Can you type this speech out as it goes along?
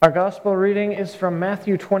Our gospel reading is from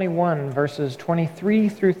Matthew 21, verses 23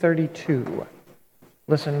 through 32.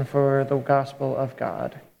 Listen for the gospel of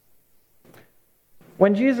God.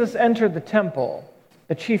 When Jesus entered the temple,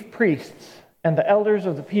 the chief priests and the elders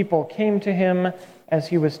of the people came to him as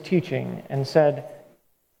he was teaching and said,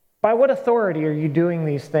 "By what authority are you doing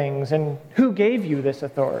these things, and who gave you this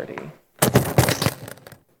authority?" And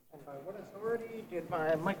by what authority did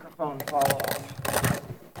my microphone fall off?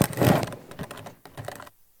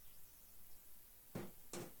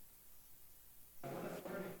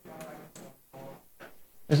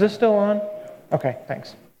 Is this still on? Okay,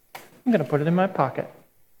 thanks. I'm going to put it in my pocket.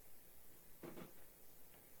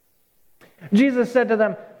 Jesus said to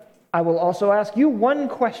them, "I will also ask you one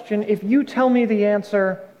question. If you tell me the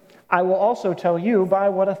answer, I will also tell you by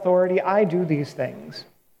what authority I do these things.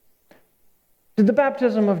 Did the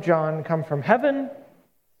baptism of John come from heaven,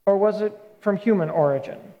 or was it from human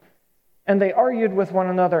origin?" And they argued with one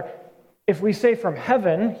another. "If we say from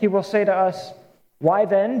heaven, he will say to us, 'Why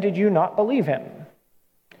then did you not believe him?'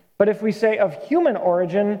 But if we say of human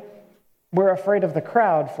origin, we're afraid of the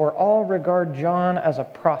crowd, for all regard John as a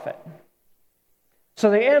prophet."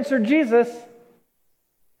 So they answered Jesus,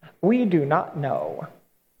 "We do not know."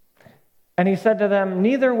 And he said to them,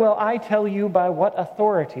 "Neither will I tell you by what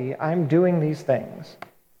authority I'm doing these things.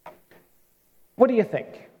 What do you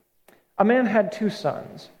think? A man had 2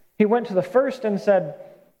 sons. He went to the first and said,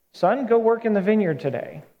 'Son, go work in the vineyard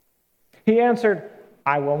today.' He answered,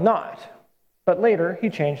 'I will not.' But later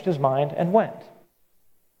he changed his mind and went.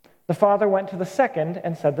 The father went to the second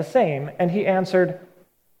and said the same, and he answered,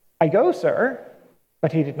 'I go, sir.'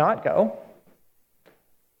 But he did not go.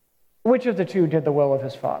 Which of the 2 did the will of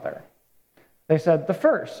his father?" They said, "The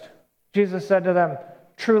first." Jesus said to them,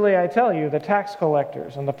 "Truly I tell you, the tax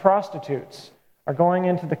collectors and the prostitutes are going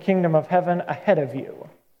into the kingdom of heaven ahead of you.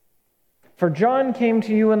 For John came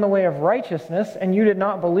to you in the way of righteousness, and you did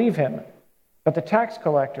not believe him. But the tax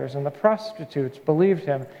collectors and the prostitutes believed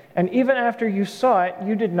him, and even after you saw it,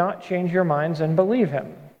 you did not change your minds and believe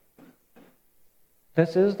him."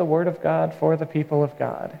 This is the word of God for the people of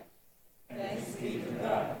God. Thanks be to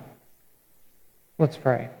God. Let's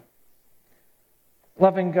pray.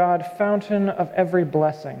 Loving God, fountain of every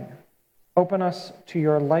blessing, open us to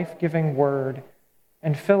your life-giving word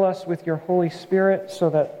and fill us with your Holy Spirit so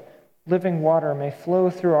that living water may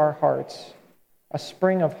flow through our hearts, a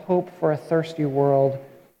spring of hope for a thirsty world,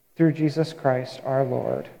 through Jesus Christ our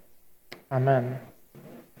Lord. Amen.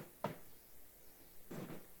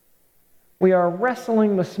 We are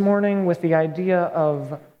wrestling this morning with the idea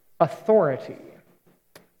of authority.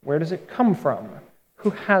 Where does it come from? Who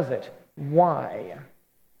has it? Why?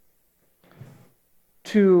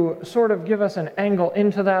 To sort of give us an angle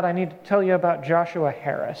into that, I need to tell you about Joshua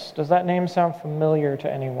Harris. Does that name sound familiar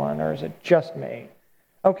to anyone, or is it just me?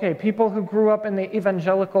 Okay, people who grew up in the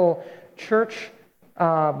evangelical church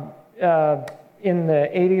in the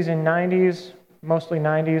 80s and 90s, mostly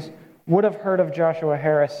 90s, would have heard of Joshua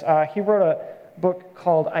Harris. He wrote a book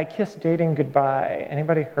called I Kissed Dating Goodbye.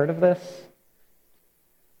 Anybody heard of this?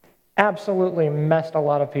 Absolutely messed a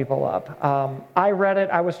lot of people up. I read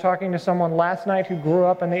it. I was talking to someone last night who grew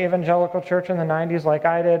up in the evangelical church in the 90s like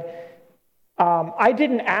I did. I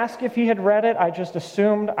didn't ask if he had read it. I just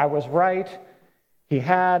assumed I was right. He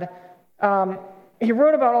had. He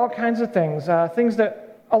wrote about all kinds of things, things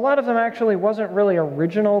that a lot of them actually wasn't really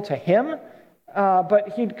original to him, but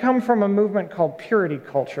he'd come from a movement called purity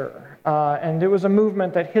culture, and it was a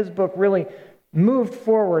movement that his book really moved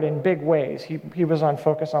forward in big ways. He was on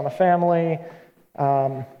Focus on the Family.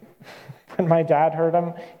 When my dad heard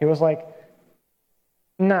him, he was like,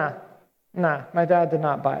 nah, my dad did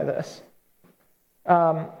not buy this.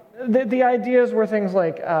 The ideas were things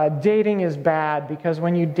like dating is bad because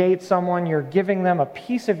when you date someone, you're giving them a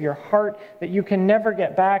piece of your heart that you can never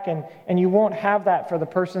get back, and you won't have that for the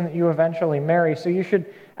person that you eventually marry. So you should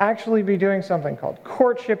actually be doing something called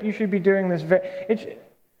courtship. You should be doing this.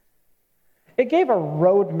 It gave a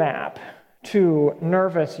roadmap to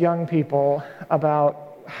nervous young people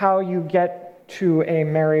about how you get to a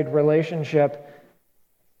married relationship.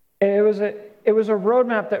 It was a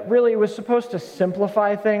roadmap that really was supposed to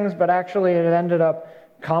simplify things, but actually it ended up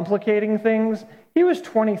complicating things. He was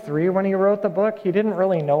 23 when he wrote the book. He didn't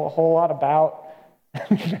really know a whole lot about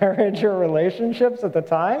marriage or relationships at the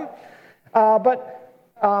time. But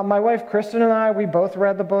my wife Kristen and I, we both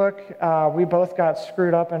read the book. We both got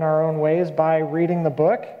screwed up in our own ways by reading the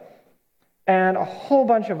book. And a whole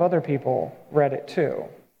bunch of other people read it too.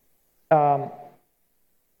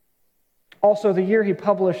 Also, the year he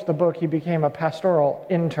published the book, he became a pastoral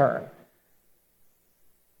intern.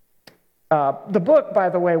 The book, by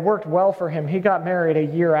the way, worked well for him. He got married a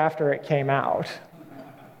year after it came out.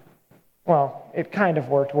 Well, it kind of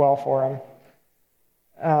worked well for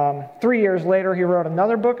him. 3 years later, he wrote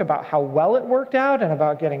another book about how well it worked out and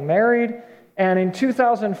about getting married. And in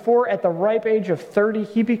 2004, at the ripe age of 30,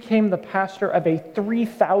 he became the pastor of a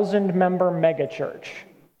 3,000-member megachurch.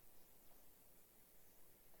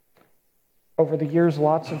 Over the years,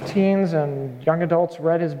 lots of teens and young adults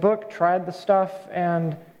read his book, tried the stuff,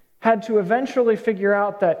 and had to eventually figure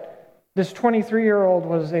out that this 23-year-old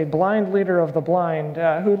was a blind leader of the blind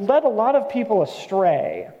who led a lot of people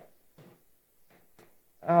astray.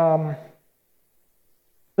 That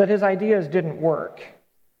his ideas didn't work.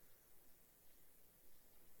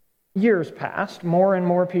 Years passed. More and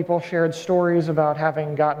more people shared stories about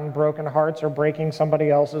having gotten broken hearts or breaking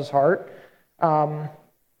somebody else's heart,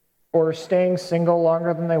 or staying single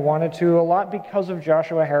longer than they wanted to, a lot because of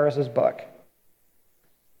Joshua Harris's book.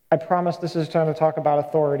 I promise this is time to talk about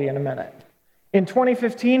authority in a minute. In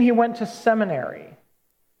 2015, he went to seminary.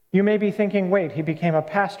 You may be thinking, wait, he became a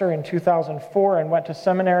pastor in 2004 and went to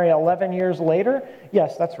seminary 11 years later?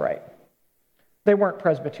 Yes, that's right. They weren't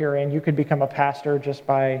Presbyterian. You could become a pastor just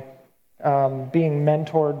by being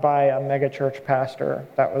mentored by a megachurch pastor.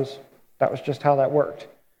 That was just how that worked.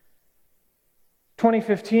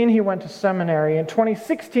 2015, he went to seminary. In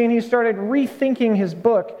 2016, he started rethinking his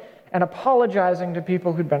book and apologizing to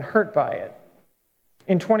people who'd been hurt by it.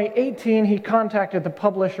 In 2018, he contacted the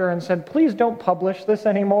publisher and said, please don't publish this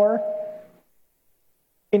anymore.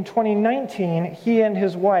 In 2019, he and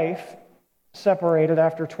his wife separated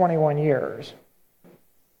after 21 years.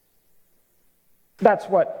 That's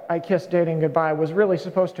what I Kissed Dating Goodbye was really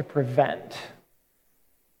supposed to prevent.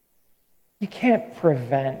 You can't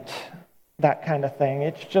prevent that kind of thing.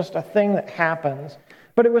 It's just a thing that happens.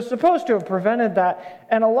 But it was supposed to have prevented that,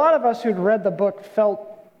 and a lot of us who'd read the book felt,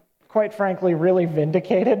 quite frankly, really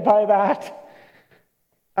vindicated by that.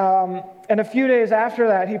 And a few days after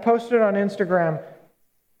that, he posted on Instagram,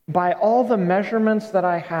 by all the measurements that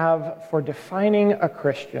I have for defining a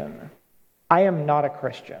Christian, I am not a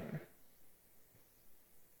Christian.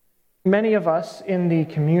 Many of us in the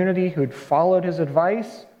community who'd followed his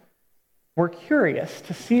advice were curious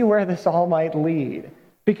to see where this all might lead.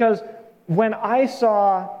 Because when I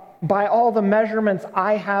saw, by all the measurements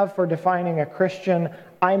I have for defining a Christian,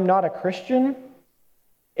 I'm not a Christian,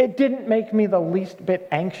 it didn't make me the least bit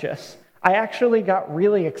anxious. I actually got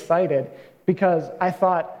really excited because I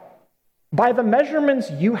thought, by the measurements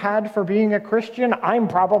you had for being a Christian, I'm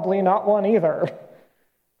probably not one either.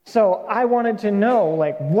 So I wanted to know,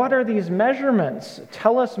 what are these measurements?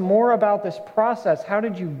 Tell us more about this process. How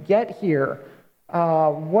did you get here?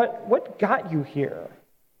 What got you here?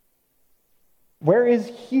 Where is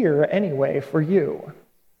here, anyway, for you?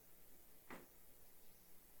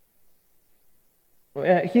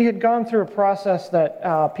 He had gone through a process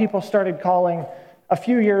that people started calling, a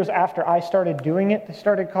few years after I started doing it, they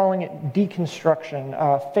started calling it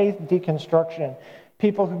deconstruction, faith deconstruction.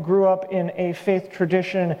 People who grew up in a faith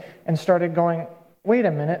tradition and started going, wait a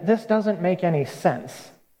minute, this doesn't make any sense.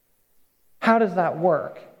 How does that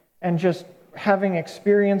work? And just having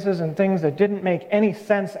experiences and things that didn't make any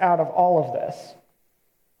sense out of all of this.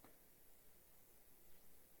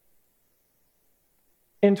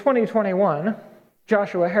 In 2021,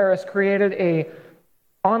 Joshua Harris created an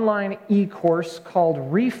online e-course called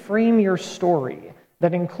Reframe Your Story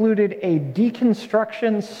that included a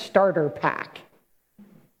deconstruction starter pack.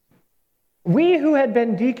 We who had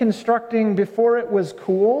been deconstructing before it was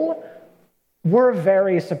cool were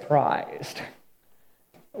very surprised.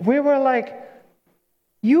 We were like,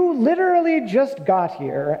 you literally just got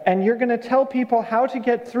here, and you're going to tell people how to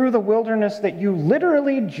get through the wilderness that you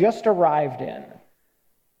literally just arrived in.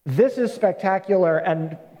 This is spectacular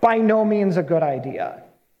and by no means a good idea.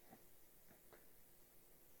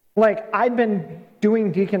 I'd been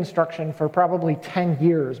doing deconstruction for probably 10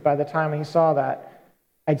 years by the time he saw that.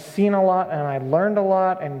 I'd seen a lot, and I'd learned a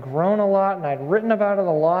lot, and grown a lot, and I'd written about it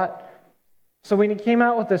a lot. So when he came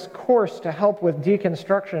out with this course to help with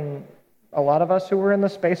deconstruction, a lot of us who were in the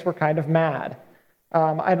space were kind of mad.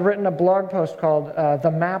 I'd written a blog post called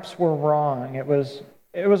 "The Maps Were Wrong." It was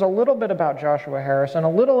a little bit about Joshua Harris and a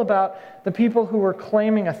little about the people who were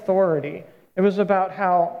claiming authority. It was about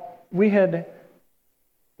how we had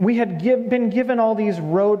been given all these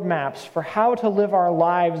roadmaps for how to live our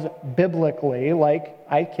lives biblically, like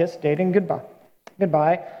I Kissed Dating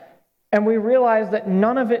Goodbye, and we realized that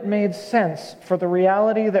none of it made sense for the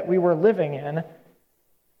reality that we were living in.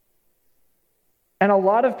 And a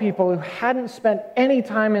lot of people who hadn't spent any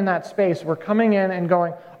time in that space were coming in and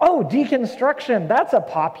going, oh, deconstruction, that's a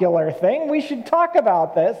popular thing. We should talk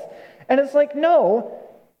about this. And it's like, no,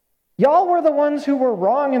 y'all were the ones who were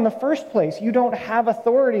wrong in the first place. You don't have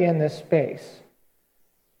authority in this space.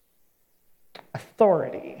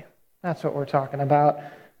 Authority. That's what we're talking about.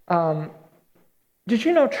 Did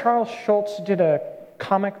you know Charles Schulz did a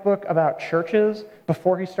comic book about churches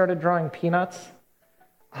before he started drawing Peanuts?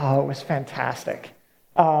 Oh, it was fantastic.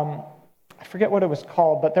 I forget what it was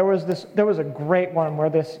called, but there was a great one where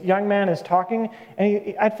this young man is talking,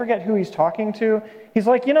 and I forget who he's talking to. He's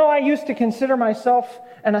like, I used to consider myself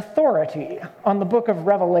an authority on the book of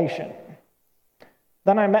Revelation.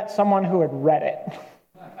 Then I met someone who had read it.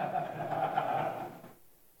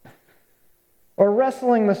 We're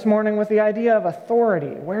wrestling this morning with the idea of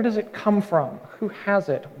authority. Where does it come from? Who has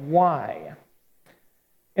it? Why?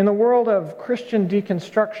 In the world of Christian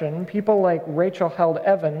deconstruction, people like Rachel Held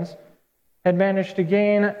Evans had managed to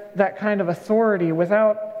gain that kind of authority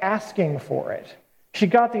without asking for it. She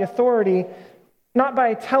got the authority not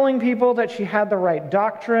by telling people that she had the right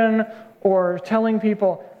doctrine or telling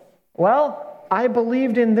people, well, I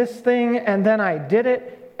believed in this thing and then I did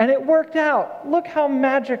it and it worked out. Look how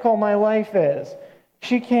magical my life is.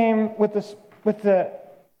 She came with,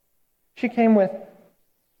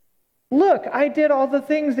 look, I did all the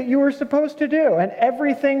things that you were supposed to do and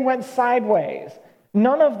everything went sideways.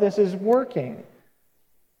 None of this is working.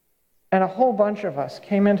 And a whole bunch of us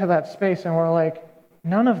came into that space and were like,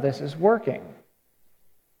 none of this is working.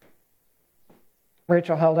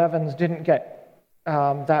 Rachel Held Evans didn't get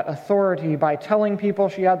that authority by telling people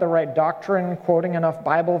she had the right doctrine, quoting enough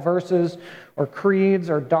Bible verses or creeds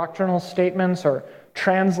or doctrinal statements or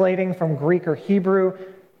translating from Greek or Hebrew.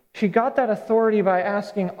 She got that authority by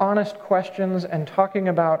asking honest questions and talking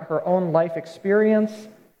about her own life experience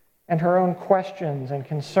and her own questions and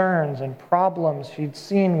concerns and problems she'd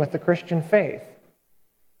seen with the Christian faith.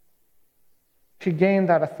 She gained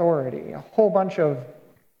that authority. A whole bunch of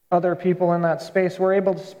other people in that space were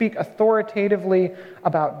able to speak authoritatively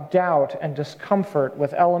about doubt and discomfort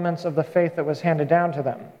with elements of the faith that was handed down to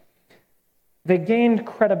them. They gained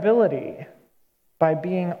credibility by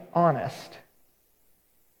being honest.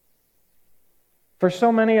 For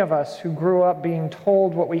so many of us who grew up being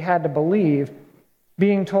told what we had to believe,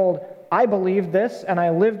 being told, I believed this and I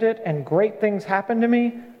lived it and great things happened to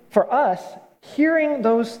me, for us, hearing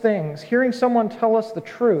those things, hearing someone tell us the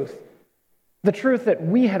truth that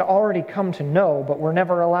we had already come to know but were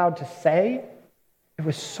never allowed to say, it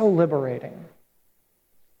was so liberating.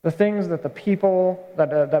 The things that the people,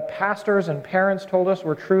 that pastors and parents told us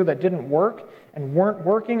were true that didn't work and weren't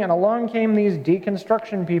working, and along came these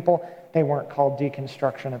deconstruction people. They weren't called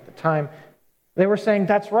deconstruction at the time. They were saying,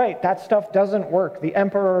 that's right, that stuff doesn't work. The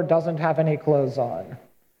emperor doesn't have any clothes on.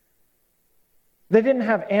 They didn't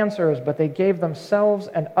have answers, but they gave themselves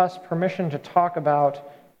and us permission to talk about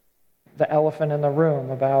the elephant in the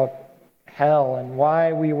room, about hell and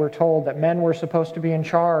why we were told that men were supposed to be in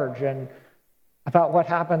charge, and about what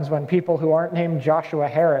happens when people who aren't named Joshua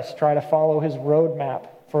Harris try to follow his roadmap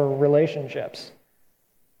for relationships.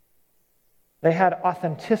 They had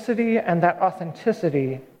authenticity, and that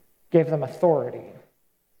authenticity gave them authority.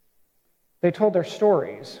 They told their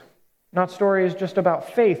stories, not stories just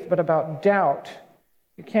about faith, but about doubt.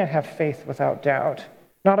 You can't have faith without doubt.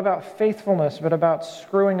 Not about faithfulness, but about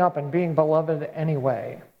screwing up and being beloved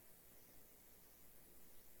anyway.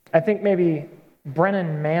 I think maybe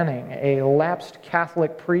Brennan Manning, a lapsed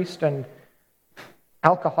Catholic priest and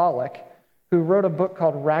alcoholic, who wrote a book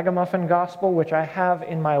called Ragamuffin Gospel, which I have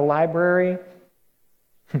in my library.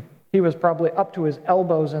 He was probably up to his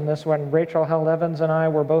elbows in this when Rachel Held Evans and I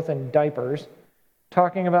were both in diapers,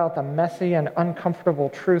 talking about the messy and uncomfortable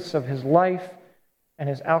truths of his life and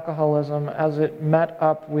his alcoholism as it met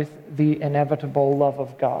up with the inevitable love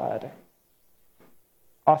of God.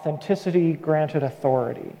 Authenticity granted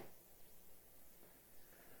authority.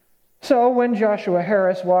 So when Joshua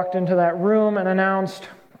Harris walked into that room and announced,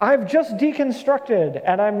 I've just deconstructed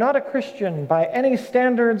and I'm not a Christian by any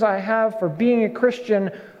standards I have for being a Christian,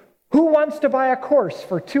 who wants to buy a course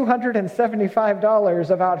for $275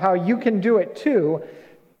 about how you can do it too?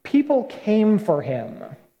 People came for him.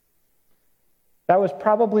 That was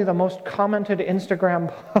probably the most commented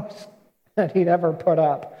Instagram post that he'd ever put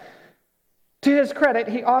up. To his credit,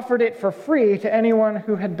 he offered it for free to anyone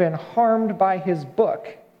who had been harmed by his book.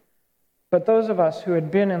 But those of us who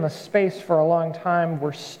had been in the space for a long time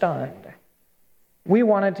were stunned. We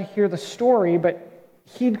wanted to hear the story, but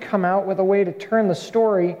he'd come out with a way to turn the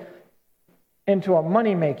story into a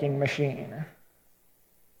money-making machine,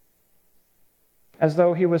 as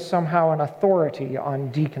though he was somehow an authority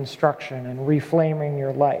on deconstruction and reframing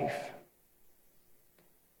your life.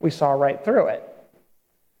 We saw right through it.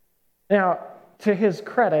 Now, to his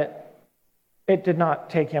credit, it did not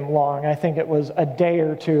take him long. I think it was a day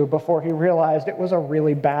or two before he realized it was a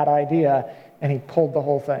really bad idea, and he pulled the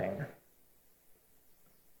whole thing.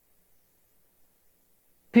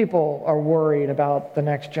 People are worried about the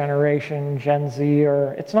next generation, Gen Z,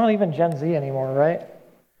 or it's not even Gen Z anymore, right?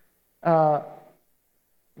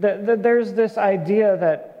 There's this idea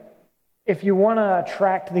that if you want to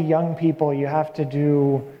attract the young people, you have to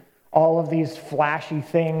do all of these flashy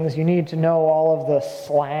things. You need to know all of the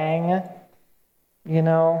slang, you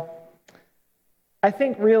know. I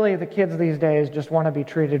think really the kids these days just want to be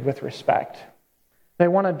treated with respect. They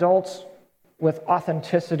want adults with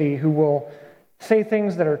authenticity who will say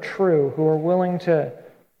things that are true, who are willing to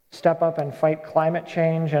step up and fight climate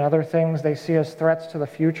change and other things they see as threats to the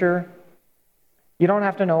future. You don't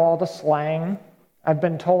have to know all the slang. I've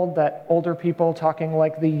been told that older people talking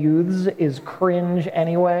like the youths is cringe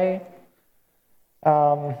anyway.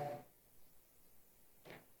 They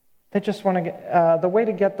just want to get, the way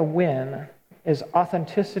to get the win is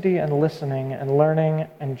authenticity and listening and learning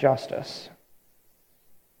and justice.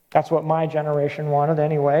 That's what my generation wanted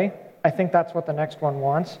anyway. I think that's what the next one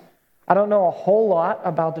wants. I don't know a whole lot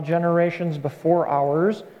about the generations before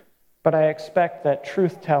ours, but I expect that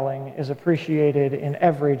truth-telling is appreciated in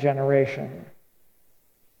every generation.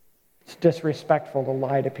 It's disrespectful to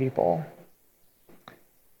lie to people.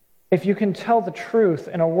 If you can tell the truth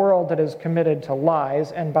in a world that is committed to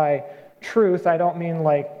lies, and by truth, I don't mean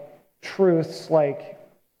like truths like,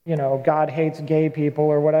 God hates gay people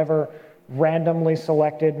or whatever randomly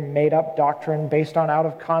selected, made-up doctrine based on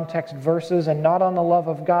out-of-context verses and not on the love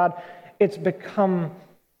of God. It's become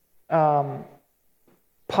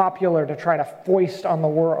popular to try to foist on the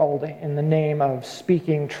world in the name of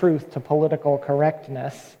speaking truth to political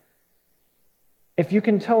correctness. If you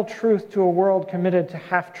can tell truth to a world committed to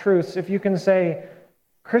half-truths, if you can say,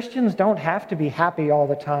 Christians don't have to be happy all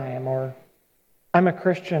the time, or I'm a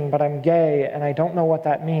Christian, but I'm gay, and I don't know what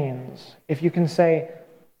that means. If you can say,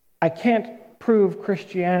 I can't prove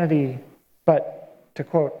Christianity, but, to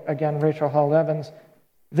quote, again, Rachel Held Evans,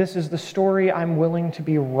 this is the story I'm willing to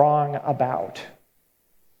be wrong about.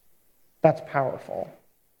 That's powerful.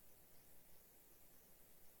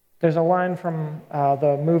 There's a line from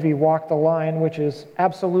the movie Walk the Line, which is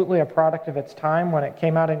absolutely a product of its time when it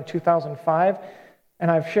came out in 2005,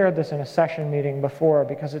 and I've shared this in a session meeting before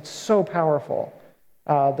because it's so powerful.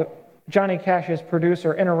 Johnny Cash's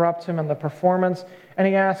producer interrupts him in the performance, and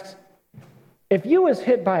he asks, if you was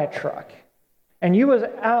hit by a truck, and you was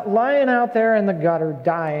lying out there in the gutter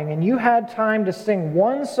dying, and you had time to sing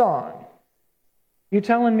one song, you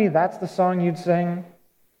telling me that's the song you'd sing?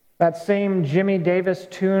 That same Jimmy Davis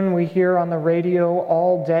tune we hear on the radio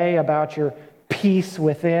all day about your peace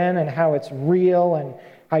within and how it's real and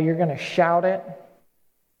how you're going to shout it?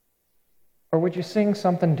 Or would you sing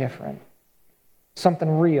something different?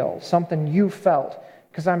 Something real, something you felt?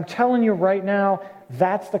 Because I'm telling you right now,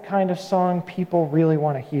 that's the kind of song people really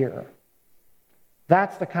want to hear.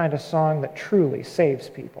 That's the kind of song that truly saves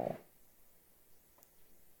people.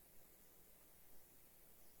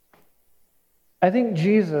 I think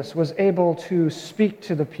Jesus was able to speak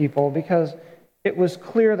to the people because it was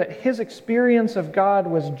clear that his experience of God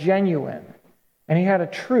was genuine, and he had a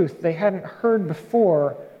truth they hadn't heard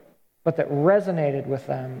before, but that resonated with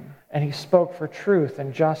them, and he spoke for truth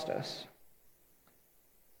and justice.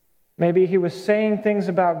 Maybe he was saying things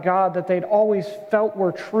about God that they'd always felt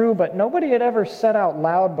were true, but nobody had ever said out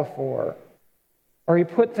loud before. Or he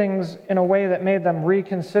put things in a way that made them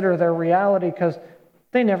reconsider their reality because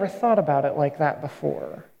they never thought about it like that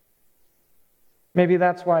before. Maybe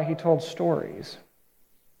that's why he told stories.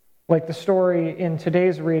 Like the story in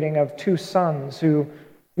today's reading of two sons who,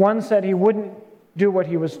 one said he wouldn't do what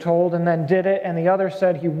he was told and then did it, and the other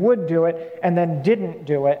said he would do it and then didn't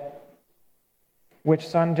do it. Which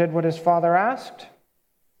son did what his father asked?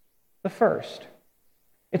 The first.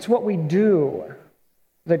 It's what we do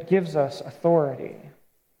that gives us authority.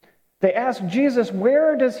 They ask Jesus,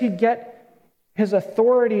 where does he get his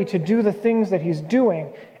authority to do the things that he's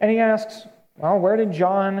doing? And he asks, well, where did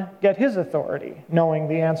John get his authority? Knowing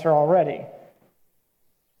the answer already.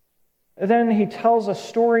 Then he tells a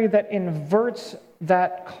story that inverts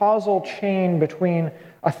that causal chain between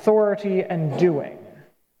authority and doing.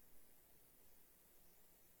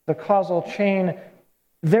 The causal chain,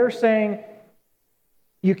 they're saying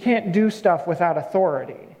you can't do stuff without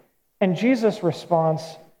authority. And Jesus' response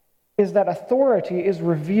is that authority is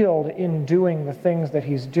revealed in doing the things that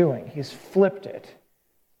he's doing. He's flipped it.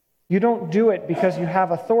 You don't do it because you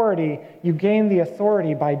have authority. You gain the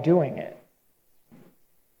authority by doing it.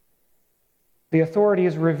 The authority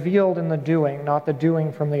is revealed in the doing, not the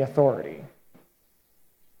doing from the authority.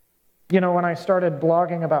 When I started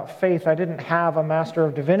blogging about faith, I didn't have a Master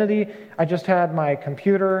of Divinity. I just had my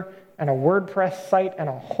computer and a WordPress site and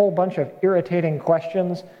a whole bunch of irritating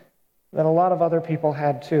questions that a lot of other people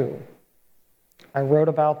had too. I wrote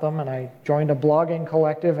about them and I joined a blogging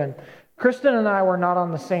collective, and Kristen and I were not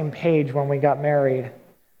on the same page when we got married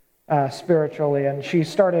spiritually, and she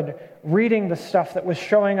started reading the stuff that was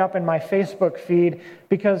showing up in my Facebook feed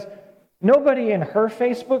because nobody in her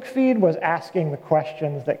Facebook feed was asking the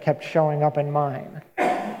questions that kept showing up in mine.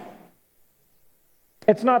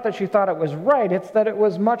 It's not that she thought it was right, it's that it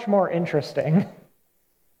was much more interesting.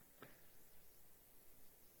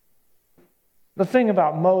 The thing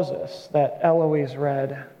about Moses that Eloise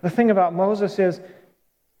read, the thing about Moses is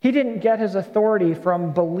he didn't get his authority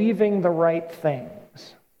from believing the right things.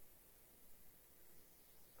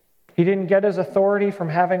 He didn't get his authority from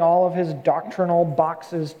having all of his doctrinal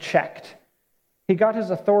boxes checked. He got his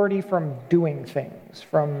authority from doing things,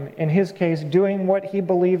 from, in his case, doing what he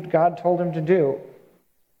believed God told him to do.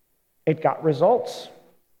 It got results.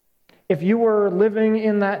 If you were living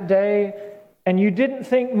in that day and you didn't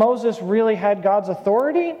think Moses really had God's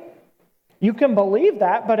authority, you can believe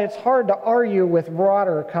that, but it's hard to argue with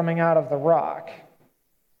water coming out of the rock.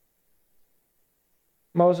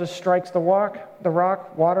 Moses strikes the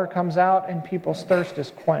rock, water comes out, and people's thirst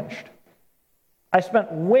is quenched. I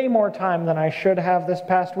spent way more time than I should have this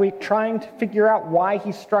past week trying to figure out why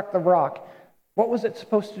he struck the rock. What was it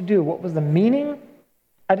supposed to do? What was the meaning?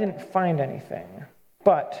 I didn't find anything.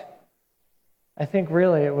 But I think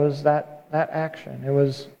really it was that action. It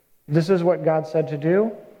was, this is what God said to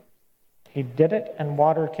do. He did it, and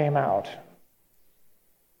water came out.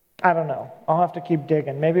 I don't know. I'll have to keep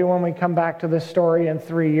digging. Maybe when we come back to this story in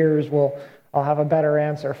 3 years, I'll have a better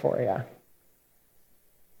answer for you. A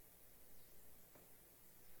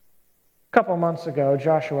couple months ago,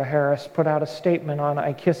 Joshua Harris put out a statement on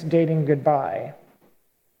I Kiss Dating Goodbye.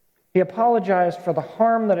 He apologized for the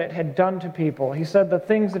harm that it had done to people. He said the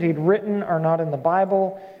things that he'd written are not in the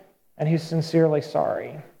Bible, and he's sincerely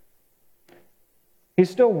sorry.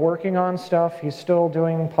 He's still working on stuff. He's still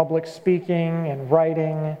doing public speaking and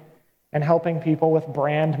writing and helping people with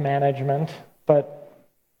brand management, but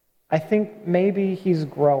I think maybe he's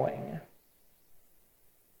growing.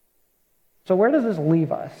 So where does this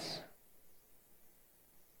leave us?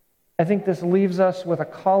 I think this leaves us with a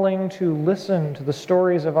calling to listen to the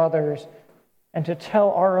stories of others and to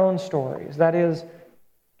tell our own stories. That is,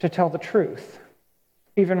 to tell the truth,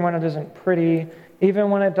 even when it isn't pretty, even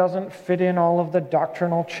when it doesn't fit in all of the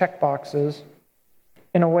doctrinal checkboxes,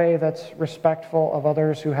 in a way that's respectful of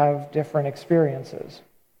others who have different experiences.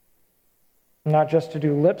 Not just to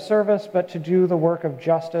do lip service, but to do the work of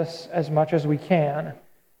justice as much as we can,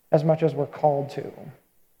 as much as we're called to.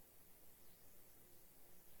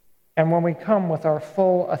 And when we come with our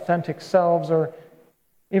full, authentic selves, or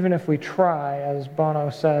even if we try, as Bono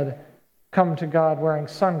said, come to God wearing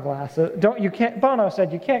sunglasses. Bono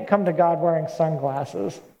said, you can't come to God wearing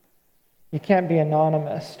sunglasses. You can't be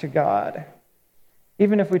anonymous to God.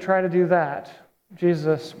 Even if we try to do that,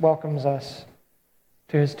 Jesus welcomes us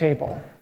to his table.